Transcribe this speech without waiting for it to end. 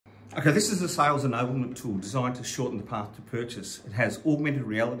Okay, this is a sales enablement tool designed to shorten the path to purchase. It has augmented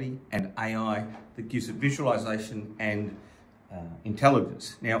reality and AI that gives it visualization and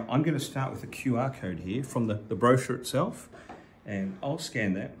intelligence. Now, I'm going to start with a QR code here from the brochure itself, and I'll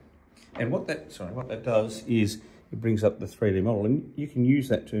scan that. And what that does is it brings up the 3D model, and you can use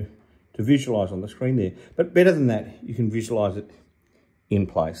that to visualize on the screen there. But better than that, you can visualize it in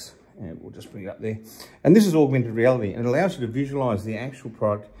place. And we'll just bring it up there. And this is augmented reality, and it allows you to visualize the actual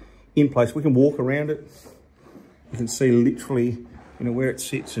product in place. We can walk around it. You can see literally, where it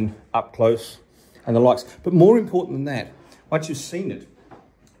sits and up close and the likes. But more important than that, once you've seen it,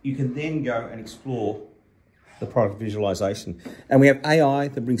 you can then go and explore the product visualization. And we have AI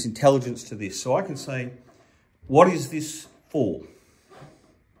that brings intelligence to this. So I can say, what is this for?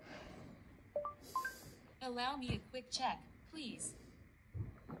 Allow me a quick check, please.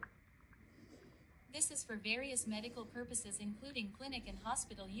 This is for various medical purposes, including clinic and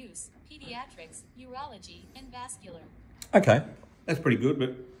hospital use, pediatrics, urology, and vascular. Okay, that's pretty good,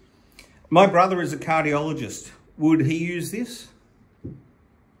 but my brother is a cardiologist. Would he use this?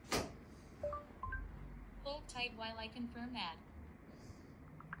 Hold tight while I confirm that.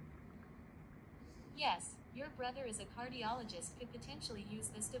 Yes, your brother is a cardiologist, could potentially use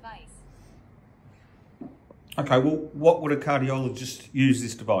this device. Okay, well, what would a cardiologist use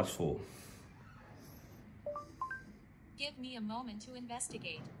this device for? Give me a moment to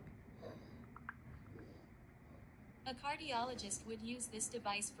investigate. A cardiologist would use this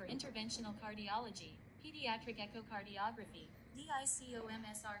device for interventional cardiology, pediatric echocardiography,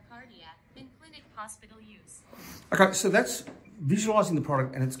 DICOMSR cardiac, and clinic hospital use. Okay, so that's visualizing the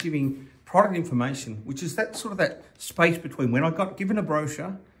product, and it's giving product information, which is that space between when I got given a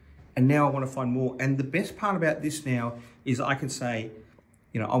brochure and now I want to find more. And the best part about this now is I can say,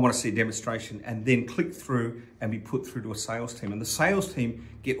 I want to see a demonstration, and then click through and be put through to a sales team. And the sales team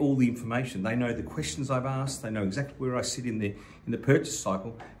get all the information. They know the questions I've asked. They know exactly where I sit in the purchase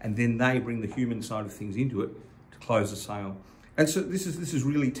cycle, and then they bring the human side of things into it to close the sale. And so this is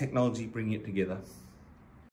really technology bringing it together.